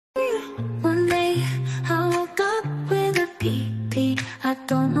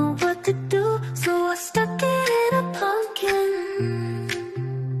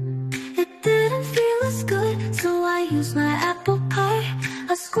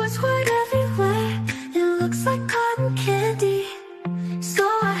squirt everywhere. It looks like cotton candy, so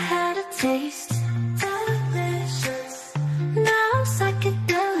I had a taste. Delicious. Now I'm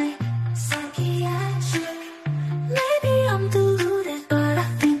psychedelic, psychiatric. Maybe I'm deluded, but I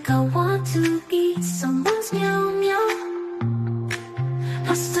think I want to eat someone's meow-meow.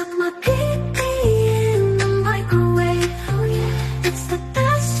 I stuck my pee-pee in the microwave. Oh yeah, it's the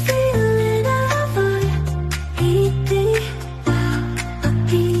best feeling ever. Pee-pee, wow, a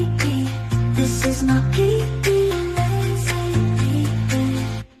pee-pee. This is my pee.